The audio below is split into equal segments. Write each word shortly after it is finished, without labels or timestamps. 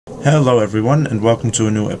Hello everyone, and welcome to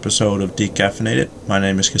a new episode of Decaffeinated. My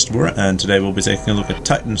name is Christopher, and today we'll be taking a look at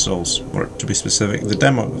Titan Souls, or to be specific, the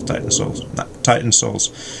demo of Titan Souls. Now, Titan Souls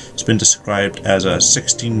has been described as a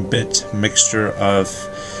 16-bit mixture of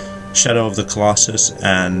Shadow of the Colossus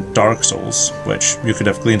and Dark Souls, which you could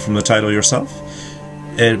have gleaned from the title yourself.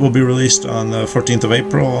 It will be released on the 14th of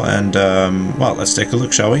April, and, well, let's take a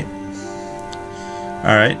look, shall we?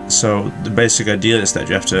 Alright, so the basic idea is that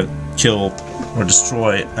you have to kill or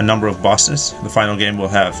destroy a number of bosses. The final game will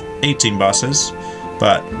have 18 bosses,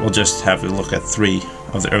 but we'll just have a look at 3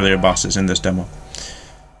 of the earlier bosses in this demo.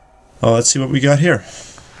 Well, let's see what we got here.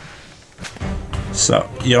 So,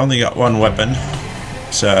 you only got one weapon.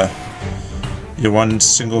 It's your one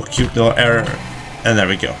single cute little arrow, and there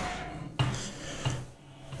we go.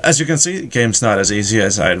 As you can see, the game's not as easy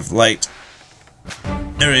as I'd have liked.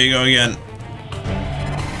 There you go again.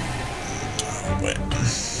 Wait.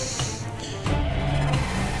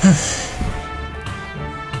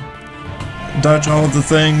 Dodge all of the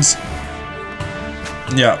things.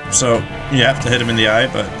 Yeah, so you have to hit him in the eye,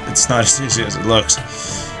 but it's not as easy as it looks.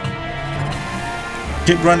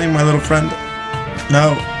 Keep running, my little friend.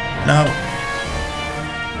 No, no.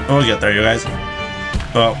 We'll get there, you guys.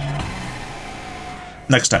 Well,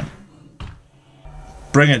 next time.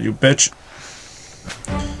 Bring it, you bitch.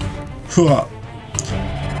 Hooah.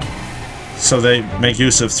 So they make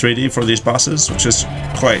use of 3D for these bosses, which is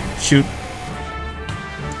quite cute.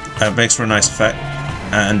 It makes for a nice effect,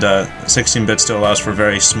 and 16-bit still allows for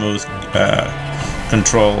very smooth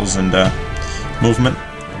controls and movement.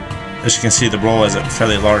 As you can see, the roll has a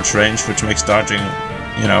fairly large range, which makes dodging,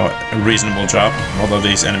 you know, a reasonable job, although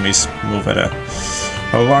these enemies move at an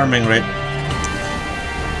alarming rate.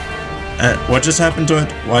 What just happened to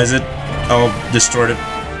it? Why is it all distorted?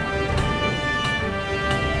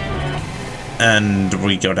 And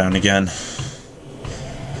we go down again.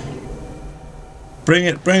 Bring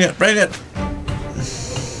it, bring it, bring it!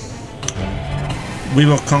 We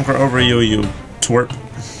will conquer over you, you twerp.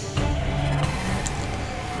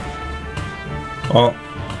 Well,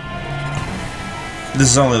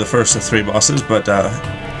 this is only the first of 3 bosses, but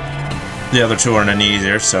the other 2 aren't any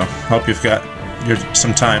easier, so hope you've got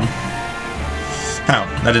some time. How?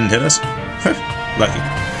 That didn't hit us? Lucky.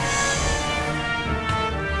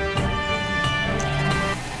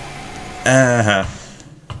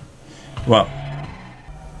 Well.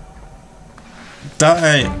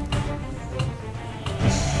 Die!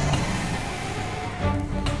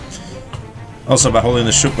 Also, by holding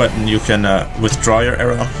the shoot button, you can withdraw your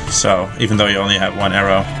arrow, so even though you only have one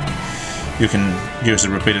arrow, you can use it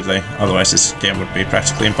repeatedly, otherwise this game would be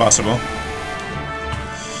practically impossible.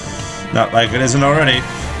 Not like it isn't already.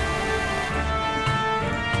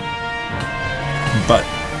 But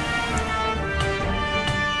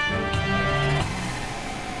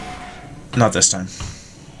not this time.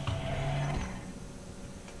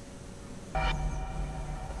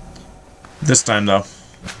 This time, though,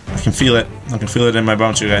 I can feel it. I can feel it in my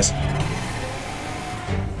bones, you guys.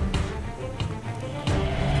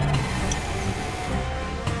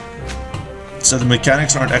 So the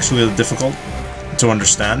mechanics aren't actually difficult to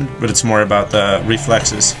understand, but it's more about the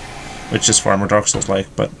reflexes, which is far more Dark Souls-like.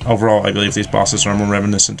 But overall, I believe these bosses are more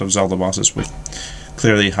reminiscent of Zelda bosses, with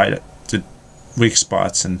clearly hide the weak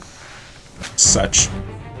spots and such.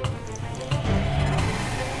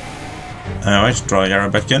 Alright, draw the arrow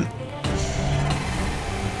back in.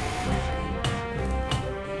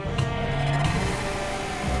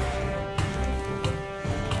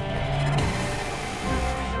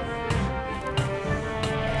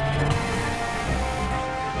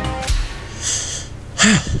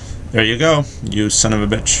 There you go, you son of a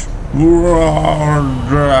bitch.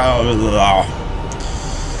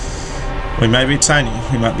 We might be tiny,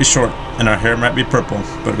 we might be short, and our hair might be purple,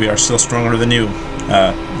 but we are still stronger than you.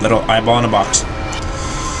 Little eyeball in a box.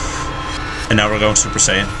 And now we're going Super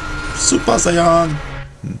Saiyan. Super Saiyan!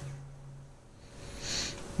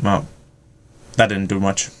 Well, that didn't do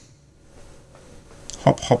much.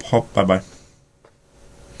 Hop, hop, hop, bye-bye.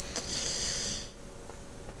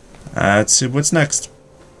 Let's see what's next.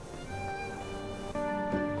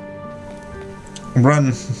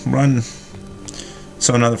 Run, run.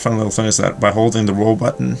 So another fun little thing is that by holding the roll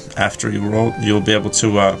button after you roll, you'll be able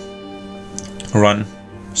to run,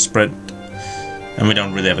 sprint, and we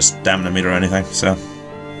don't really have a stamina meter or anything, so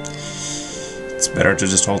it's better to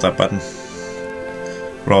just hold that button.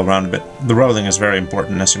 Roll around a bit. The rolling is very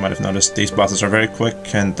important, as you might have noticed. These bosses are very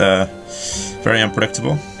quick and very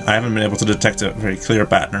unpredictable. I haven't been able to detect a very clear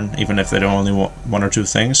pattern, even if they do only 1 or 2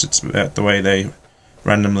 things. It's the way they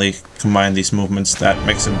randomly combine these movements that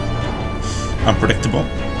makes them unpredictable.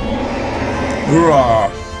 Hurrah!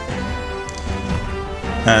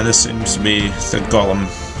 And this seems to be the golem.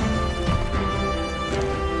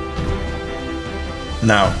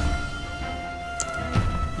 Now,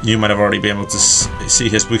 you might have already been able to see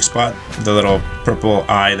his weak spot, the little purple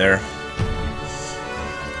eye there.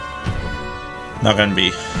 Not gonna be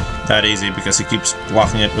that easy because he keeps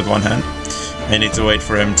blocking it with one hand. I need to wait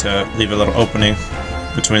for him to leave a little opening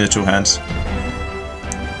between the two hands.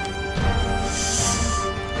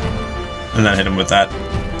 And then hit him with that.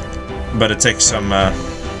 But it takes some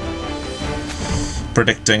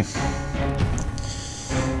predicting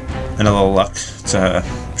and a little luck to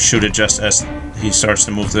shoot it just as he starts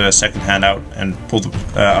to move the second hand out and pull the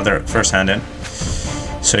first hand in.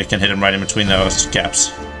 So you can hit him right in between those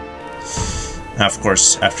gaps. Now, of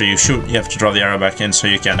course, after you shoot, you have to draw the arrow back in, so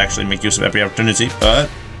you can't actually make use of every opportunity, but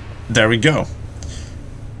there we go.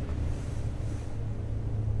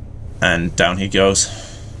 And down he goes.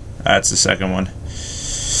 That's the second one.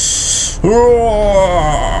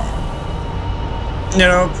 You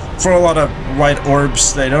know, for a lot of white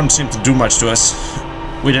orbs, they don't seem to do much to us.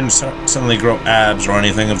 We didn't suddenly grow abs or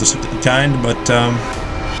anything of this kind, but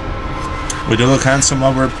we do look handsome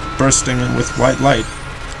while we're bursting with white light.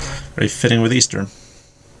 Very fitting with Easter.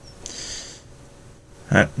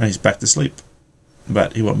 Alright, he's back to sleep.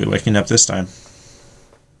 But he won't be waking up this time.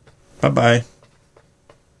 Bye-bye.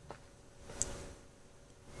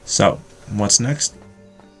 So, what's next?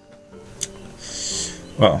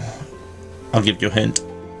 Well, I'll give you a hint.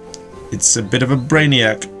 It's a bit of a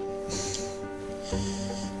brainiac.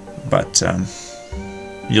 But,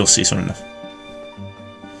 you'll see soon enough.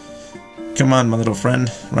 Come on, my little friend.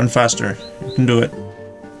 Run faster. You can do it.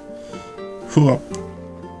 Whoop.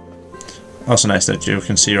 Also nice that you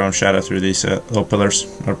can see your own shadow through these little pillars,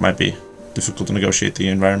 or it might be difficult to negotiate the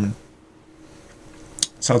environment.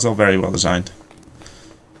 So it's all very well designed.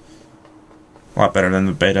 A lot better than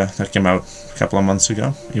the beta that came out a couple of months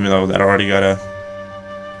ago, even though that already got a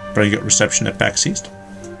very good reception at PAX East.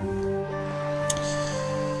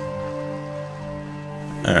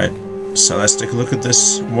 Alright, so let's take a look at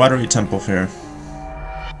this watery temple here.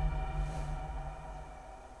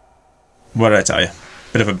 What did I tell you?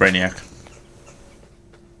 Bit of a brainiac.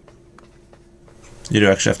 You do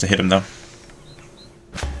actually have to hit him though.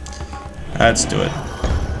 Let's do it.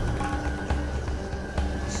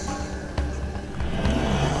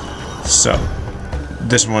 So,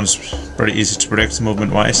 this one's pretty easy to predict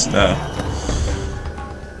movement wise. The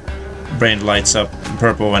brain lights up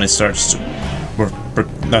purple when it starts to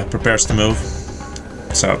prepares to move.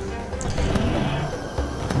 So,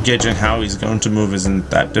 gauging how he's going to move isn't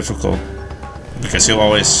that difficult, because he'll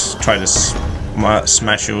always try to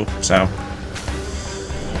smash you, so...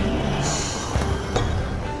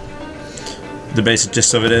 The basic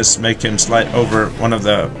gist of it is make him slide over one of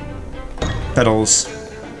the petals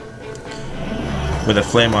with a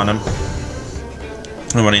flame on him.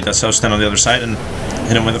 And when he does so, stand on the other side and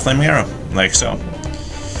hit him with a flaming arrow, like so.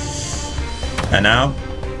 And now,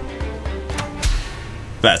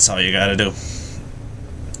 that's all you gotta do.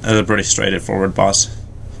 That's a pretty straightforward boss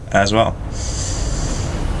as well.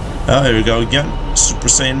 Oh, here we go again. Super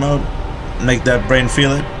Saiyan mode. Make that brain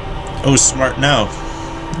feel it. Oh, smart now.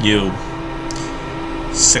 You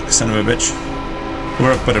sick son of a bitch.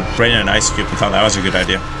 Whoever put a brain in an ice cube and thought that was a good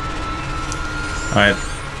idea.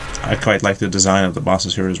 I quite like the design of the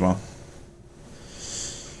bosses here as well.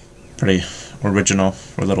 Pretty original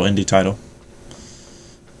for a little indie title.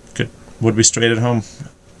 Would be straight at home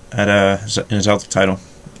at in a Zelda title.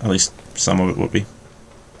 At least some of it would be.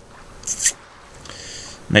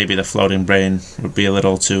 Maybe the floating brain would be a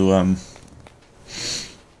little too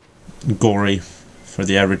gory for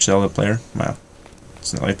the average Zelda player. Well,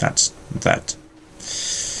 it's not like that's that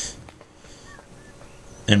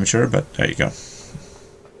immature, but there you go.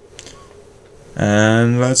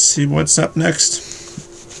 And let's see what's up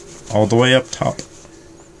next. All the way up top.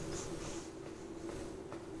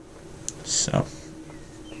 So,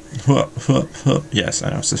 whoop, whoop, whoop. Yes,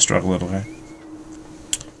 I know it's a struggle, little guy.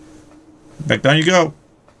 Back down you go.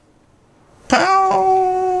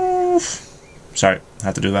 Pow! Sorry,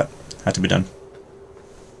 had to do that. Had to be done.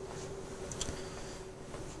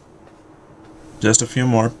 Just a few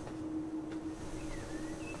more.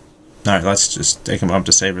 Alright, let's just take a moment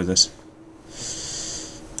to savor this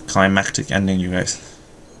climactic ending, you guys.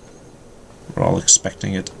 We're all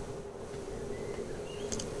expecting it.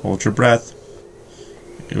 Hold your breath.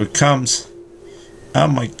 Here it comes. Oh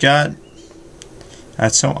my god.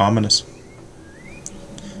 That's so ominous.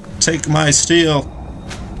 Take my steel.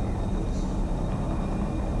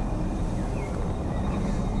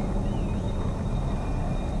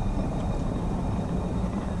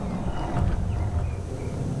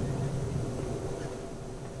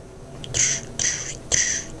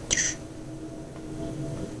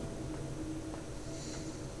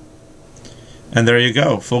 And there you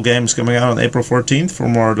go. Full game's coming out on April 14th. For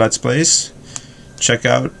more Let's Plays, check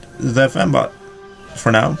out the Fanbot.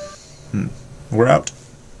 For now, we're out.